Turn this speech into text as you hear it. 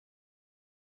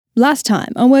Last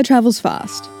time on Word Travels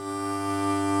Fast.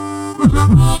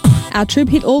 Our troop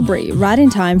hit Albury right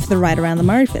in time for the Ride Around the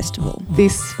Murray Festival.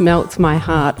 This melts my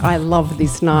heart. I love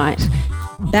this night.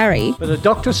 Barry. But a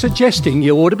doctor suggesting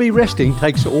you ought to be resting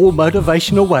takes all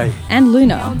motivation away. And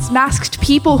Luna. Masked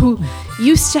people who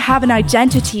used to have an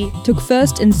identity took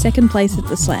first and second place at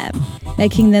the Slam,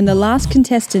 making them the last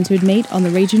contestants who'd meet on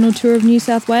the regional tour of New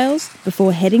South Wales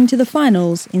before heading to the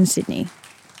finals in Sydney.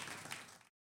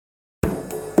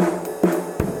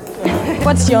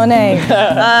 What's your name?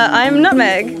 I'm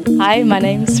Nutmeg. Hi, my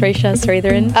name's Srisha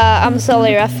Sridharan. I'm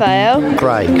Solly Raphael.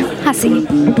 Craig. Hassie.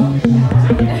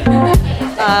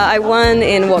 I won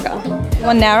in Wagga.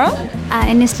 Won Nara.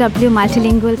 NSW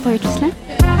Multilingual Poetry Slam.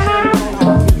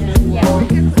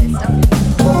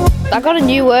 I got a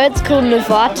new word, it's called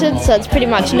nervated, so it's pretty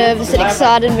much nervous and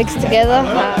excited mixed together.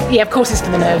 Yeah, of course it's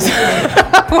for the nerves.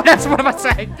 What am I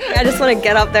saying? I just want to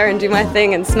get up there and do my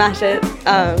thing and smash it.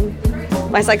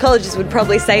 My psychologist would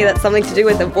probably say that's something to do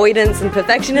with avoidance and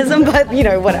perfectionism, but,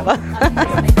 whatever.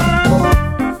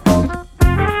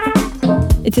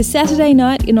 It's a Saturday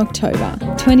night in October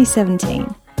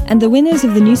 2017, and the winners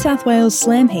of the New South Wales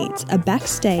Slam Heats are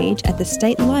backstage at the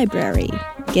State Library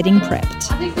getting prepped.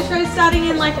 I think the show's starting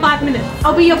in 5 minutes.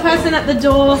 I'll be your person at the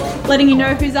door, letting you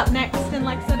know who's up next and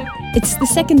It's the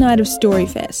second night of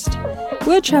Storyfest,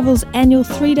 Word Travel's annual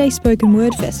 3-day spoken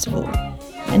word festival.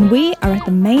 And we are at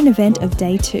the main event of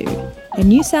day 2, the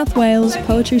New South Wales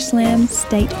Poetry Slam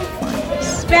State Finals.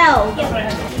 Spell.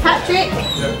 Patrick.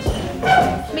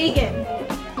 Megan.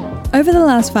 Over the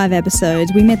last 5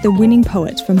 episodes, we met the winning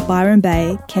poets from Byron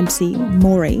Bay, Kempsey,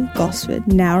 Moree, Gosford,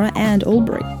 Nowra and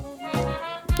Albury.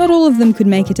 Not all of them could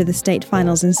make it to the state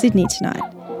finals in Sydney tonight,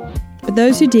 but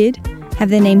those who did have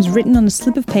their names written on a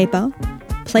slip of paper,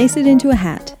 place it into a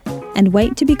hat, and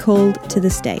wait to be called to the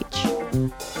stage.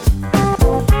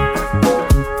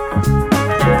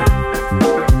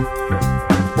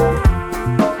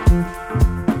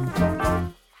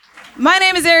 My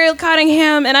name is Ariel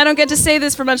Cottingham, and I don't get to say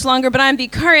this for much longer, but I'm the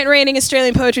current reigning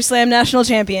Australian Poetry Slam National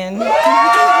Champion.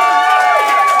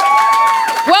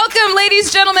 Welcome,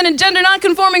 ladies, gentlemen, and gender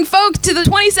non-conforming folk, to the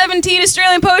 2017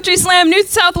 Australian Poetry Slam New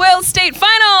South Wales State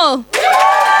Final. Much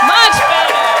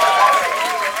better.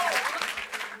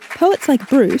 Poets like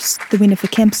Bruce, the winner for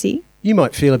Kempsey. You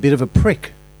might feel a bit of a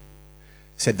prick,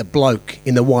 said the bloke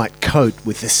in the white coat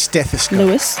with the stethoscope.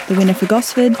 Lewis, the winner for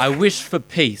Gosford. I wish for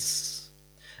peace.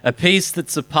 A peace that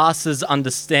surpasses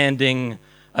understanding,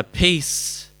 a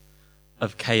piece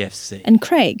of KFC. And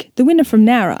Craig, the winner from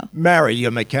Nowra. Marry your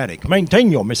mechanic,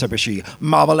 maintain your Mitsubishi,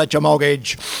 marvel at your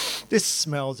mortgage. This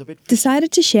smells a bit...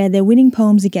 Decided to share their winning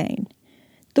poems again,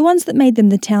 the ones that made them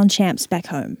the town champs back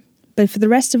home. But for the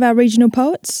rest of our regional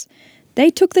poets, they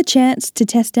took the chance to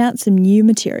test out some new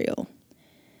material.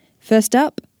 First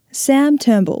up, Sam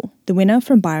Turnbull, the winner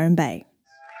from Byron Bay.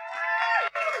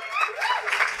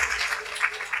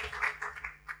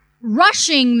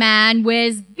 Rushing man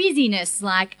wears busyness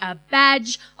like a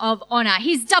badge of honour.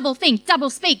 He's double think,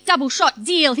 double speak, double shot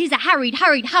deal. He's a hurried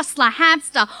hustler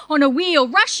hamster on a wheel.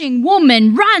 Rushing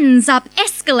woman runs up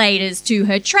escalators to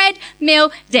her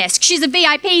treadmill desk. She's a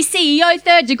VIP, CEO,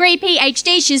 3rd degree,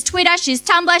 PhD. She's Twitter, she's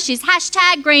Tumblr, she's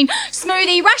hashtag green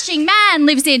smoothie. Rushing man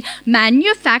lives in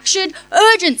manufactured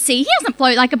urgency. He doesn't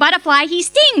float like a butterfly. He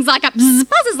stings like a bzz,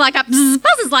 buzzes like a bzz,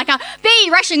 buzzes like a bee.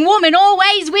 Rushing woman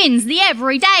always wins the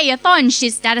everyday a-thon.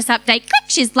 She's status update, click,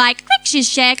 she's like, click, she's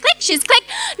share, click, she's click.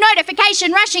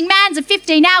 Notification, rushing man's a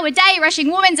 15-hour day, rushing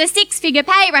woman's a 6-figure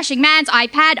pay, rushing man's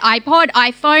iPad, iPod,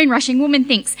 iPhone, rushing woman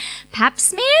thinks pap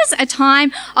smears a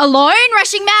time alone.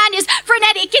 Rushing man is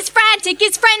frenetic, is frantic,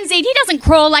 is frenzied. He doesn't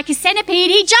crawl like a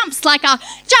centipede, he jumps like a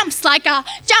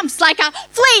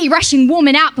flea. Rushing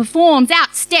woman outperforms,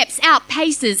 outsteps,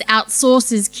 outpaces,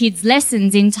 outsources kids'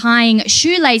 lessons in tying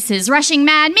shoelaces. Rushing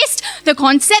man missed the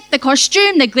concept, the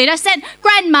costume, the glitter set,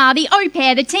 grandma, the au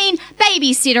pair, the teen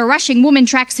babysitter. Rushing woman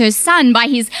tracks her son by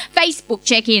his Facebook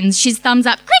check-ins. She's thumbs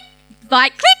up, click,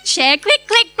 like, click, share, click,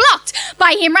 blocked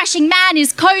by him. Rushing man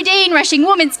is codeine, rushing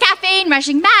woman's caffeine,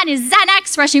 rushing man is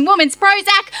Xanax, rushing woman's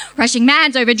Prozac, rushing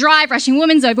man's overdrive, rushing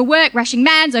woman's overwork, rushing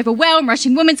man's overwhelm,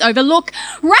 rushing woman's overlook.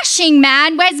 Rushing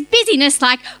man wears busyness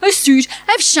like a suit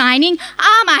of shining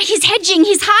armour. He's hedging,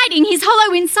 he's hiding, he's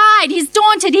hollow inside, he's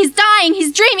daunted, he's dying,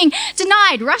 he's dreaming,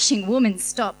 denied. Rushing woman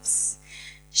stops.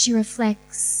 She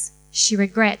reflects, she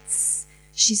regrets,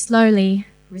 she slowly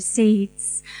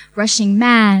recedes. Rushing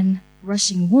man,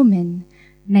 rushing woman,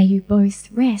 may you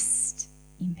both rest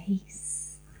in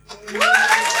peace.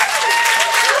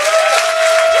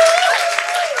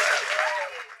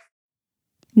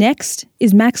 Next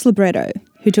is Max Libretto,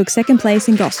 who took second place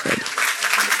in Gosford.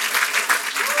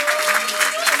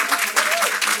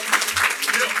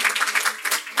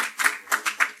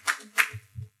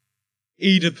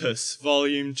 Oedipus,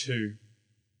 Volume 2.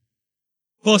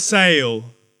 For sale,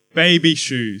 baby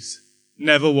shoes,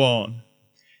 never worn.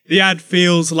 The ad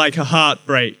feels like a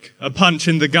heartbreak, a punch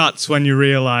in the guts when you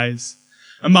realize.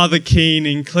 A mother keen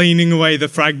in cleaning away the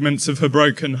fragments of her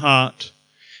broken heart.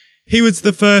 He was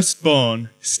the firstborn,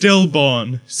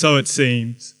 stillborn, so it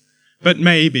seems. But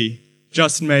maybe,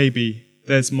 just maybe,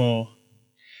 there's more.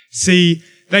 See,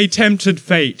 they tempted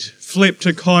fate, flipped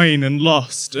a coin and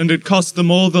lost, and it cost them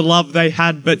all the love they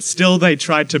had, but still they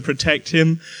tried to protect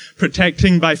him,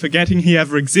 protecting by forgetting he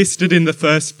ever existed in the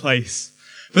first place.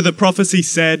 For the prophecy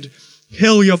said,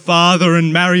 kill your father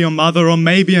and marry your mother, or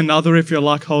maybe another if your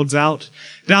luck holds out.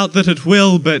 Doubt that it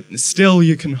will, but still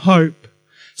you can hope.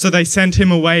 So they sent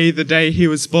him away the day he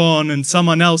was born, and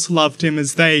someone else loved him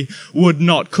as they would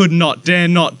not, could not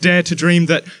dare to dream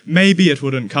that maybe it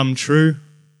wouldn't come true.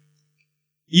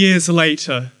 Years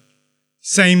later,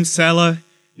 same seller,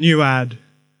 new ad.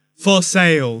 For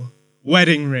sale,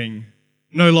 wedding ring,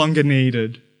 no longer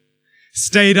needed.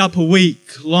 Stayed up a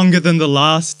week, longer than the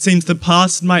last. Seems the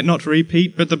past might not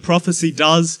repeat, but the prophecy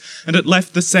does, and it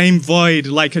left the same void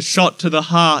like a shot to the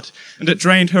heart, and it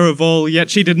drained her of all, yet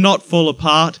she did not fall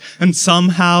apart, and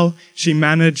somehow she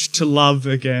managed to love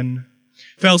again.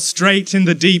 Fell straight in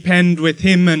the deep end with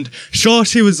him, and sure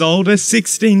she was older,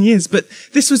 16 years, but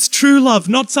this was true love,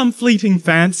 not some fleeting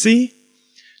fancy.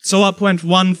 So up went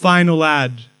one final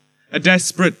ad, a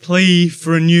desperate plea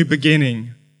for a new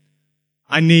beginning.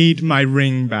 I need my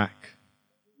ring back.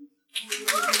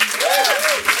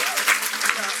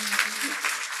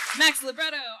 Max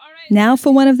libretto. All right. Now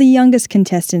for one of the youngest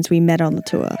contestants we met on the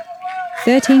tour,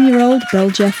 13-year-old Belle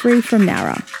Jeffrey from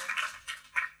Nowra.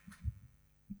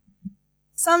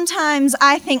 Sometimes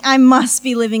I think I must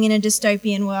be living in a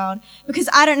dystopian world, because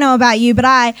I don't know about you, but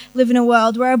I live in a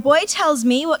world where a boy tells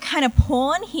me what kind of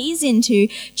porn he's into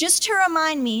just to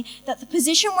remind me that the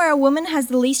position where a woman has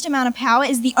the least amount of power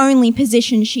is the only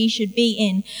position she should be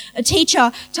in. A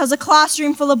teacher tells a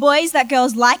classroom full of boys that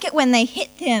girls like it when they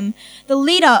hit them. The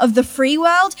leader of the free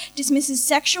world dismisses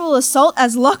sexual assault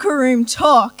as locker room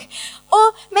talk.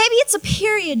 Or maybe it's a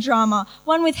period drama,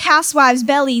 one with housewives'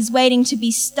 bellies waiting to be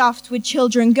stuffed with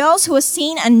children, girls who are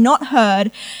seen and not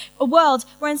heard. A world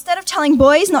where instead of telling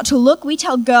boys not to look, we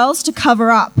tell girls to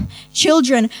cover up.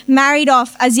 Children married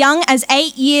off as young as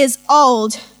 8 years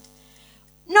old.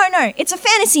 No, it's a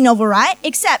fantasy novel, right?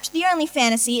 Except the only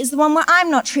fantasy is the one where I'm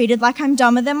not treated like I'm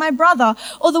dumber than my brother,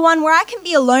 or the one where I can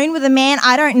be alone with a man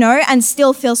I don't know and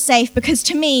still feel safe, because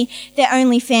to me, they're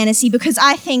only fantasy, because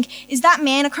I think, is that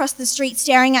man across the street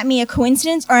staring at me a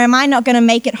coincidence, or am I not going to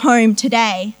make it home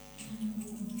today?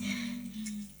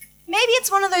 Maybe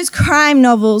it's one of those crime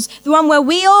novels, the one where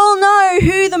we all know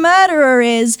who the murderer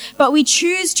is, but we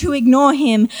choose to ignore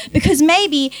him, because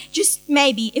maybe, just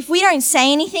maybe, if we don't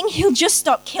say anything, he'll just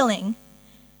stop killing.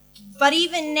 But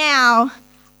even now,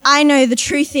 I know the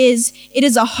truth is, it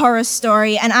is a horror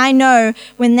story, and I know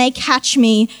when they catch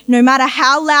me, no matter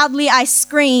how loudly I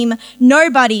scream,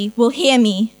 nobody will hear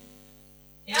me.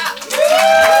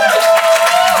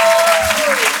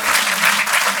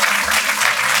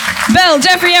 Belle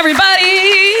Jeffrey, everybody.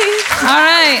 All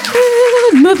right.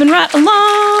 Moving right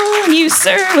along. You,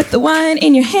 sir, with the wine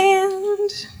in your hand.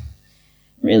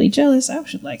 Really jealous. I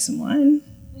should like some wine.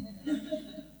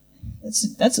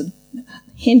 That's a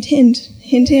hint.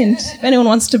 If anyone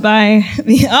wants to buy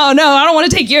oh no, I don't want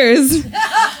to take yours.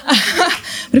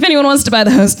 But if anyone wants to buy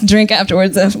the host a drink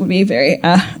afterwards, that would be very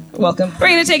welcome. We're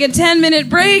going to take a 10-minute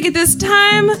break at this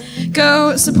time.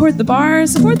 Go support the bar.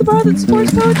 Support the bar that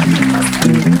supports poetry.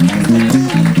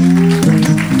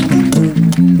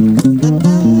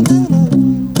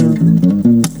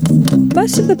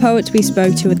 Most of the poets we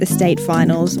spoke to at the state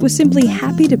finals were simply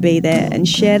happy to be there and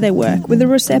share their work with a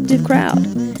receptive crowd.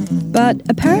 But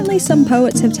apparently some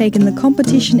poets have taken the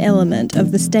competition element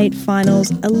of the state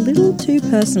finals a little too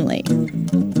personally.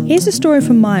 Here's a story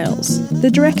from Miles,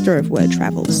 the director of Word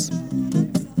Travels.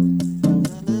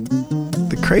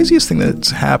 The craziest thing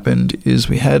that's happened is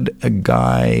we had a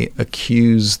guy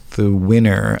accuse the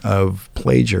winner of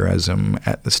plagiarism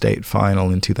at the state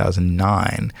final in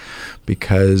 2009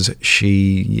 because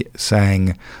she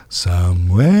sang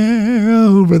 "Somewhere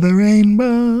Over the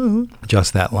Rainbow,"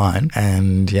 just that line.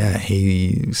 And yeah,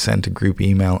 he sent a group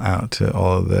email out to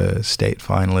all of the state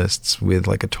finalists with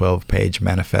like a 12-page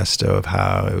manifesto of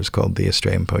how it was called the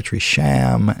Australian Poetry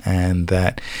Sham and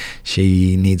that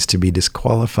she needs to be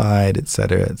disqualified,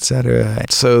 etc., etc.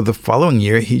 So the following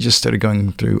year, he just started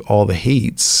going through all the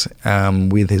heats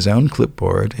with his own clipboard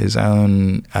clipboard, his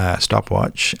own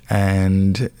stopwatch,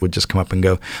 and would just come up and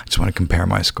go, I just want to compare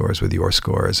my scores with your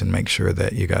scores and make sure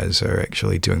that you guys are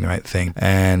actually doing the right thing.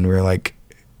 And we're like,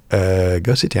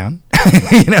 go sit down.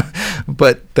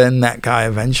 But then that guy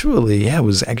eventually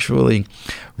was actually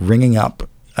ringing up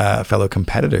fellow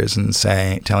competitors and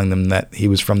telling them that he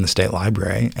was from the state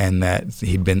library and that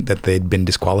they'd been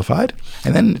disqualified.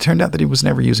 And then it turned out that he was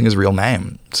never using his real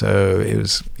name, so it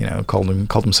was called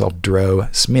himself Dro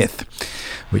Smith,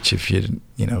 which if you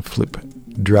flip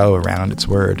Dro around, it's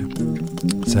word.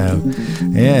 So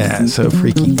yeah, so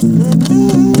freaky.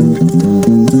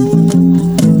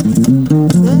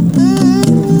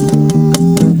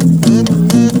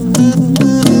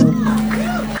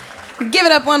 Give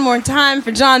it up one more time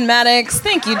for John Maddox.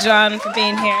 Thank you, John, for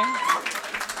being here.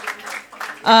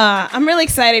 I'm really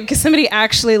excited because somebody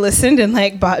actually listened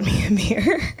and bought me a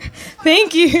beer.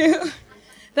 Thank you.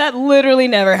 That literally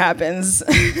never happens.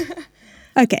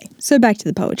 Okay, so back to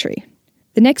the poetry.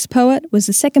 The next poet was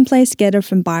the second place getter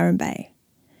from Byron Bay,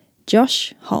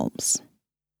 Josh Holmes.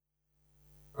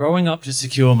 Growing up to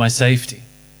secure my safety,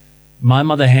 my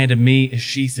mother handed me a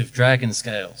sheath of dragon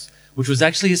scales, which was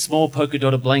actually a small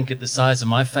polka-dotted blanket the size of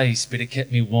my face, but it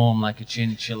kept me warm like a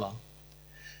chinchilla.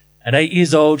 At 8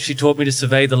 years old, she taught me to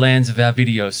survey the lands of our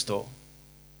video store.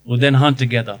 We'd then hunt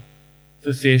together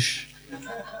for fish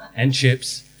and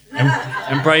chips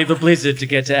and brave a blizzard to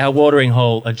get to our watering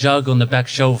hole, a jug on the back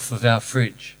shelf of our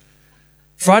fridge.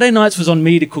 Friday nights was on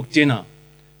me to cook dinner,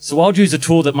 so I'd use a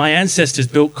tool that my ancestors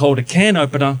built called a can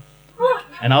opener,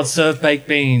 and I'd serve baked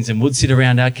beans and would sit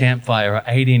around our campfire, an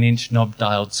 18-inch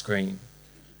knob-dialed screen.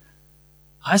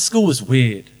 High school was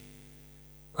weird.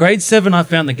 Grade 7, I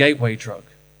found the gateway drug.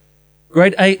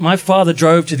 Grade 8, my father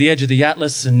drove to the edge of the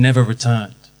Atlas and never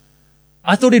returned.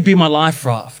 I thought he'd be my life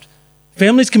raft.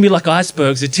 Families can be like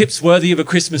icebergs, a tip's worthy of a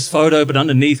Christmas photo, but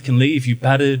underneath can leave you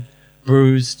battered,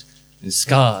 bruised, and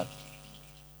scarred.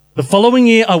 The following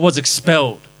year, I was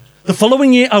expelled. The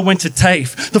following year, I went to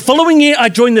TAFE. The following year, I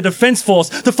joined the Defence Force.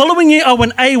 The following year, I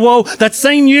went AWOL. That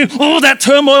same year, all that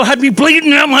turmoil had me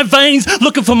bleeding out my veins,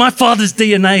 looking for my father's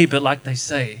DNA. But like they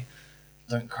say,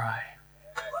 don't cry.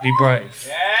 Be brave.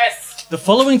 Yes! The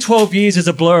following 12 years is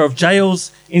a blur of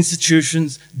jails,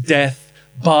 institutions, death,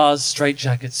 bars,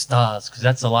 straitjackets, stars, because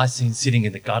that's all I seen sitting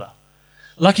in the gutter.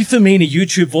 Lucky for me, in a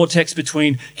YouTube vortex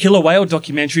between killer whale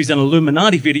documentaries and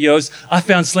Illuminati videos, I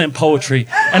found slam poetry.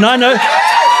 And I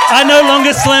no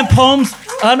longer slam poems.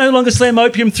 I no longer slam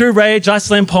opium through rage. I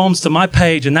slam poems to my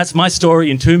page, and that's my story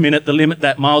in 2 minutes, the limit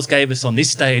that Miles gave us on this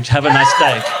stage. Have a nice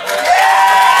day.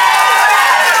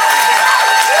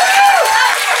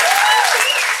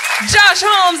 Josh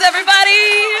Holmes,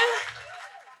 everybody!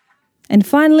 And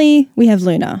finally, we have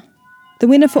Luna, the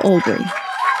winner for Albury.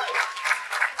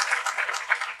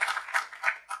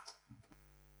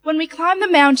 When we climb the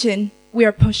mountain, we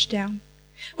are pushed down.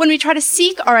 When we try to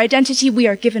seek our identity, we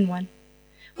are given one.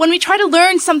 When we try to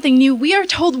learn something new, we are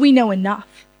told we know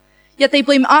enough. Yet they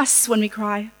blame us when we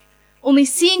cry, only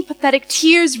seeing pathetic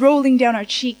tears rolling down our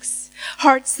cheeks,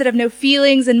 hearts that have no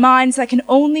feelings and minds that can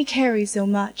only carry so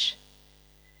much.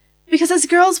 Because as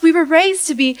girls, we were raised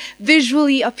to be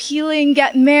visually appealing,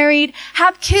 get married,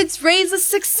 have kids, raise a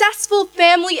successful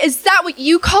family. Is that what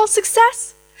you call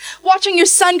success? Watching your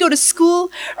son go to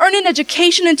school, earn an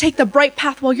education, and take the bright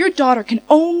path while your daughter can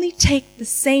only take the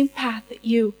same path that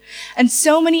you and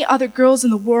so many other girls in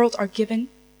the world are given?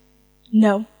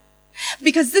 No.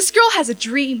 Because this girl has a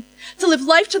dream to live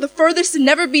life to the furthest and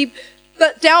never be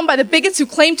let down by the bigots who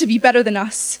claim to be better than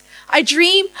us. I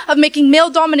dream of making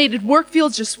male-dominated work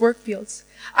fields just work fields.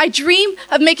 I dream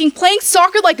of making playing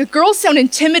soccer like a girl sound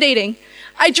intimidating.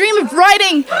 I dream of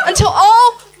writing until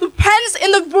all the pens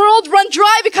in the world run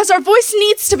dry because our voice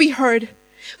needs to be heard.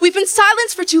 We've been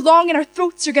silenced for too long and our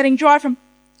throats are getting dry from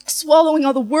swallowing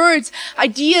all the words,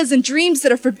 ideas, and dreams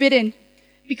that are forbidden.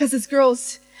 Because as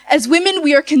girls, as women,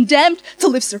 we are condemned to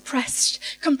live suppressed,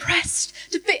 compressed,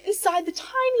 to fit inside the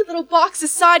tiny little box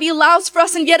society allows for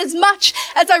us, and yet as much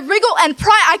as I wriggle and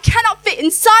pry, I cannot fit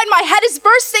inside. My head is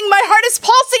bursting, my heart is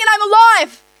pulsing, and I'm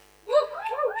alive.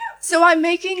 So I'm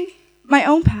making my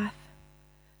own path.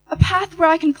 A path where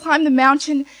I can climb the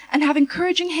mountain and have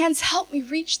encouraging hands help me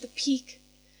reach the peak.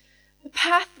 A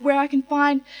path where I can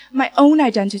find my own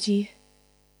identity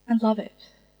and love it.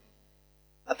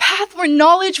 A path where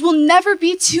knowledge will never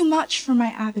be too much for my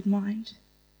avid mind.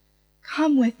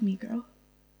 Come with me, girl.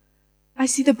 I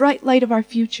see the bright light of our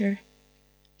future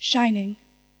shining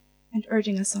and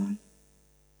urging us on.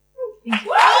 Thank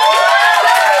you.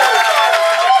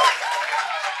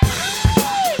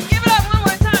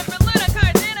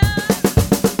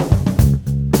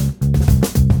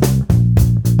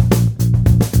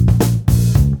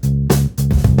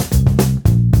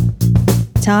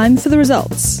 Time for the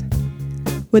results.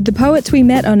 Would the poets we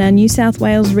met on our New South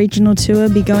Wales regional tour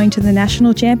be going to the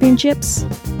national championships?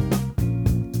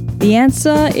 The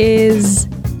answer is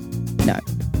no.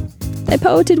 They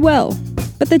poeted well,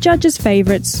 but the judges'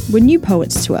 favourites were new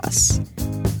poets to us.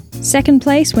 Second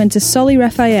place went to Solly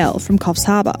Raphael from Coffs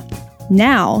Harbour,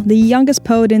 now the youngest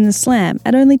poet in the slam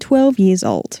at only 12 years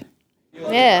old.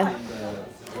 Yeah,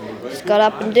 just got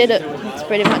up and did it. That's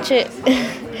pretty much it.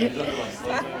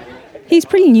 He's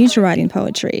pretty new to writing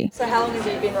poetry. So how long have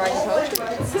you been writing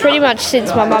poetry? Pretty much since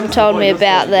my mum told me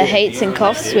about the heats in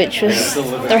Coffs, which was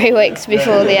 3 weeks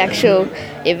before the actual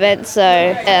event, so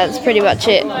that's pretty much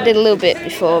it. Did a little bit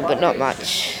before, but not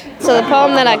much. So the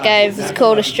poem that I gave is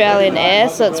called Australian Air,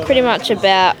 so it's pretty much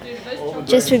about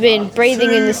just we've been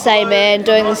breathing in the same air and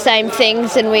doing the same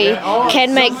things, and we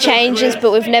can make changes,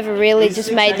 but we've never really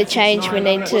just made the change we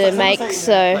need to make,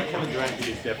 so...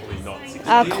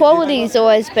 Quality's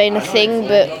always been a thing,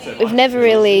 but we've never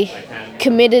really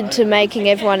committed to making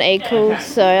everyone equal,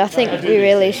 so I think we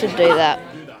really should do that.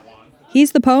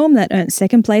 Here's the poem that earned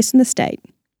second place in the state.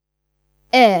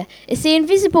 Air. It's the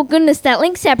invisible goodness that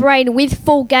links our brain with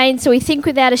full gain, so we think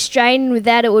without a strain, and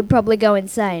without it would probably go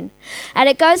insane. And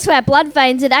it goes to our blood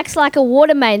veins, it acts like a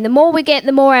water main. The more we get,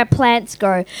 the more our plants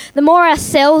grow. The more our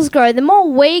cells grow, the more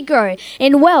we grow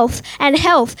in wealth and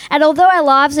health. And although our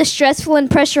lives are stressful and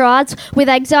pressurised with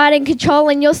anxiety and control,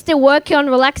 and you're still working on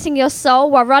relaxing your soul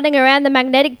while running around the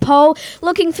magnetic pole,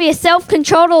 looking for your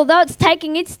self-control, although it's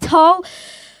taking its toll,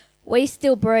 we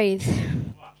still breathe.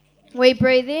 We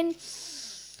breathe in,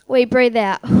 we breathe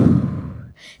out.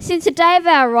 Since the day of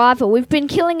our arrival, we've been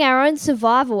killing our own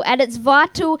survival, and it's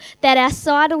vital that our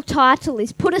societal title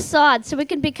is put aside so we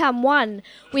can become one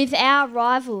with our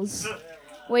rivals.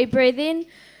 We breathe in,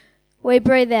 we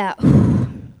breathe out.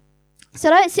 So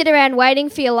don't sit around waiting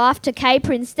for your life to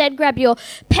caper. Instead, grab your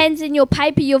pens and your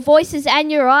paper, your voices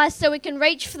and your eyes, so we can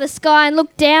reach for the sky and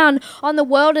look down on the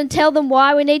world and tell them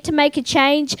why we need to make a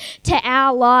change to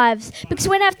our lives. Because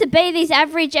we don't have to be these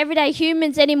average, everyday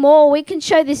humans anymore. We can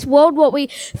show this world what we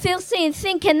feel, see and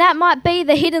think, and that might be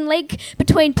the hidden link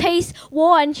between peace,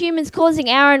 war and humans causing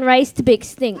our own race to be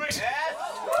extinct.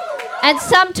 And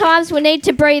sometimes we need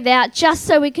to breathe out just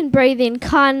so we can breathe in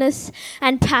kindness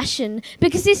and passion.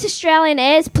 Because this Australian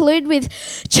air is polluted with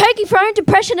choking for our own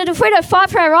depression, and if we don't fight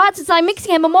for our rights, it's like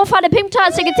mixing them more fight and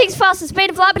pimp-tied so you can think fast the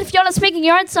speed of light. But if you're not speaking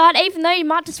your own side, even though you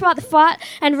might just write the fight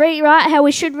and rewrite how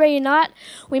we should reunite,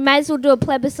 we may as well do a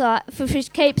plebiscite for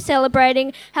keep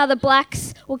celebrating how the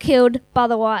blacks were killed by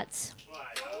the whites.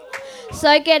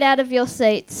 So get out of your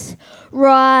seats.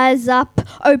 Rise up,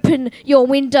 open your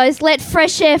windows, let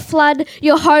fresh air flood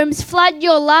your homes, flood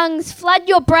your lungs, flood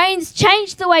your brains,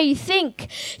 change the way you think,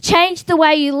 change the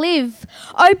way you live.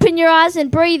 Open your eyes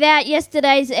and breathe out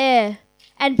yesterday's air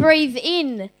and breathe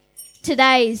in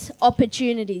today's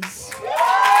opportunities.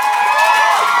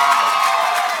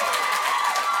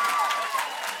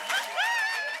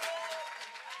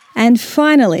 And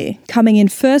finally, coming in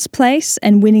first place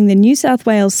and winning the New South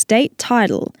Wales state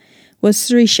title was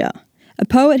Srisha, a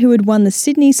poet who had won the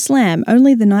Sydney Slam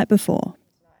only the night before.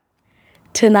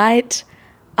 Tonight,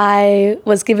 I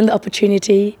was given the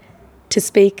opportunity to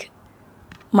speak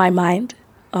my mind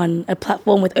on a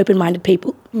platform with open-minded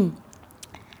people.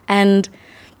 And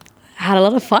I had a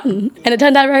lot of fun. And it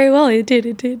turned out very well. It did.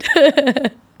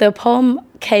 The poem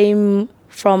came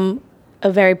from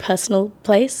a very personal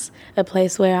place, a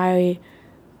place where I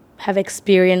have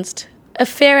experienced a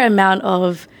fair amount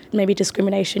of maybe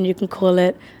discrimination, you can call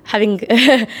it, having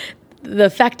the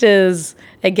factors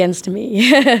against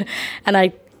me.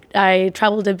 And I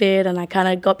travelled a bit and I kind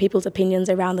of got people's opinions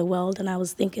around the world, and I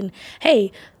was thinking,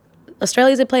 hey,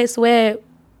 Australia's a place where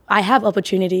I have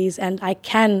opportunities and I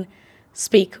can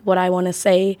speak what I want to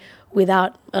say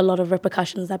without a lot of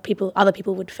repercussions that other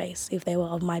people would face if they were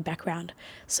of my background.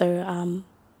 So,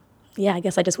 I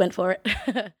guess I just went for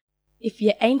it. If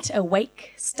you ain't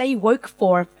awake, stay woke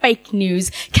for fake news.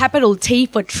 Capital T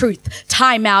for truth.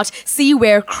 Time out. See,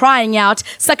 we're crying out.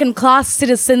 Second-class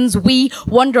citizens, we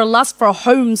wanderlust for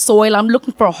home soil. I'm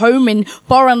looking for a home in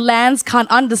foreign lands. Can't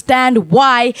understand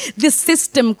why this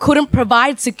system couldn't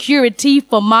provide security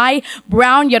for my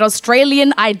brown yet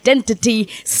Australian identity.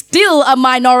 Still a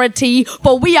minority,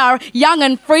 for we are young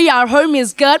and free. Our home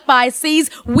is girt by seas.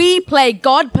 We play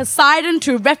God Poseidon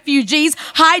to refugees.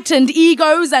 Heightened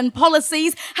egos and policies.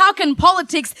 How can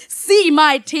politics see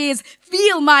my tears,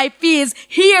 feel my fears,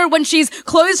 hear when she's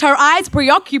closed her eyes,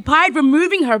 preoccupied,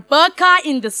 removing her burqa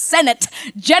in the Senate.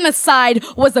 Genocide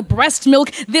was the breast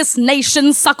milk this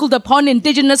nation suckled upon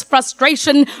indigenous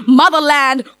frustration.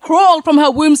 Motherland crawl from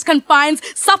her womb's confines,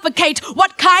 suffocate.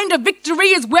 What kind of victory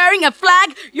is wearing a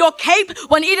flag, your cape,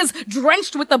 when it is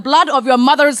drenched with the blood of your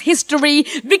mother's history?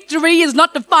 Victory is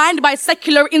not defined by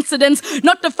secular incidents,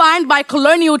 not defined by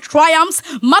colonial triumphs.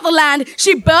 Motherland,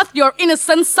 she birthed your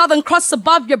innocence, Southern Cross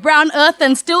above your brown earth,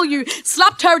 and still you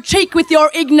slapped her cheek with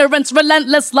your ignorance.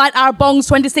 Relentless light our bongs,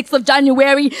 26th of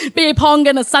January, beer pong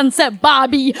and a sunset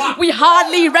Barbie. We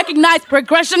hardly recognize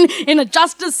progression in a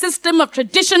justice system of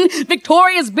tradition.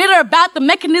 Victoria's bitter about the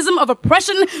mechanism of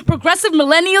oppression. Progressive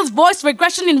millennials voice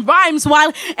regression in rhymes,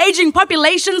 while aging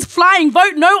populations flying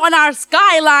vote no on our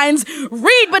skylines.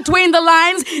 Read between the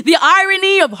lines the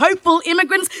irony of hopeful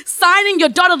immigrants signing your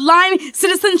dotted line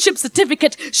citizenship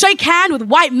certificate. Shake hand with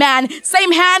white man,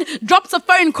 same hand drops a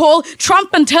phone call.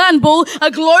 Trump and Turnbull,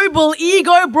 a global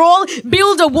ego brawl.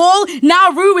 Build a wall.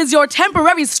 Nauru is your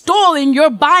temporary stall in your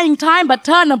buying time, but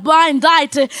turn a blind eye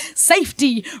to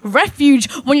safety,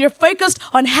 refuge when you're focused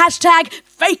on hashtag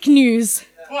fake news.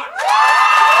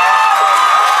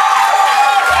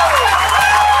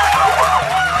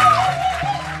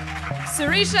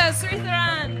 Sarisha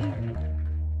Sritharan.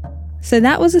 So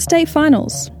that was the state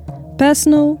finals.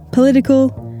 Personal, political,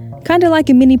 kind of like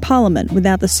a mini parliament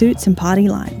without the suits and party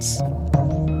lines.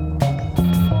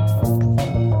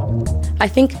 I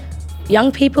think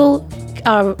young people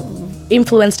are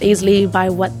influenced easily by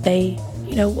what they,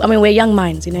 we're young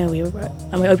minds, we're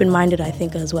open-minded, I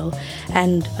think, as well.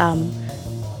 And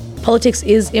politics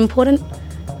is important,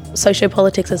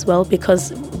 socio-politics as well,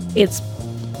 because it's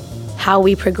how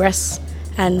we progress.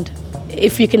 And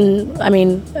if you can,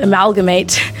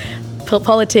 amalgamate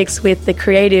politics with the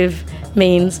creative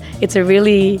means, it's a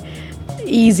really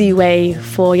easy way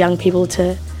for young people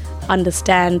to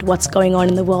understand what's going on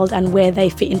in the world and where they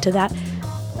fit into that.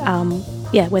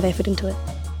 Where they fit into it.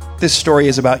 This story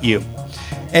is about you.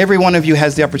 Every one of you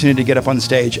has the opportunity to get up on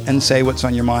stage and say what's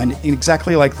on your mind,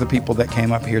 exactly like the people that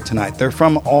came up here tonight. They're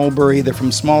from Albury, they're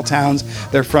from small towns,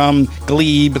 they're from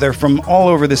Glebe, they're from all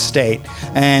over the state.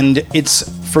 And it's,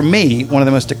 for me, one of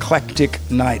the most eclectic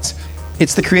nights.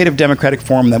 It's the creative democratic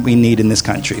form that we need in this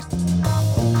country.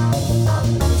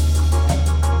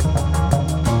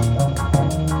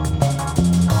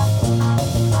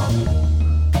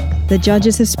 The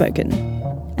judges have spoken,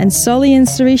 and Solly and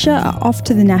Sarisha are off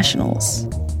to the Nationals,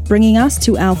 bringing us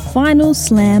to our final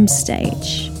slam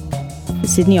stage, the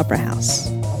Sydney Opera House.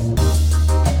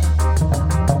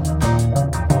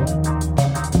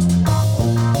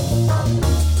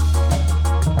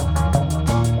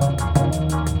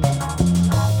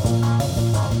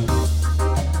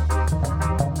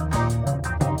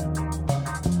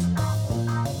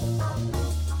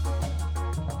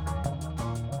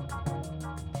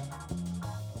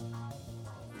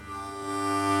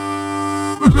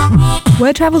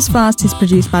 Word Travels Fast is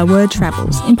produced by Word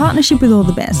Travels in partnership with All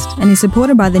the Best and is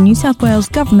supported by the New South Wales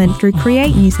Government through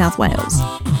Create New South Wales.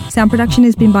 Sound production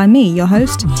has been by me, your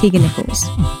host, Tegan Nichols.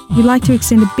 We'd like to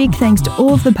extend a big thanks to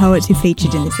all of the poets who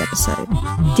featured in this episode.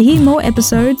 To hear more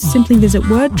episodes, simply visit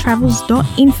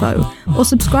wordtravels.info or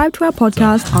subscribe to our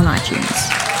podcast on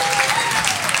iTunes.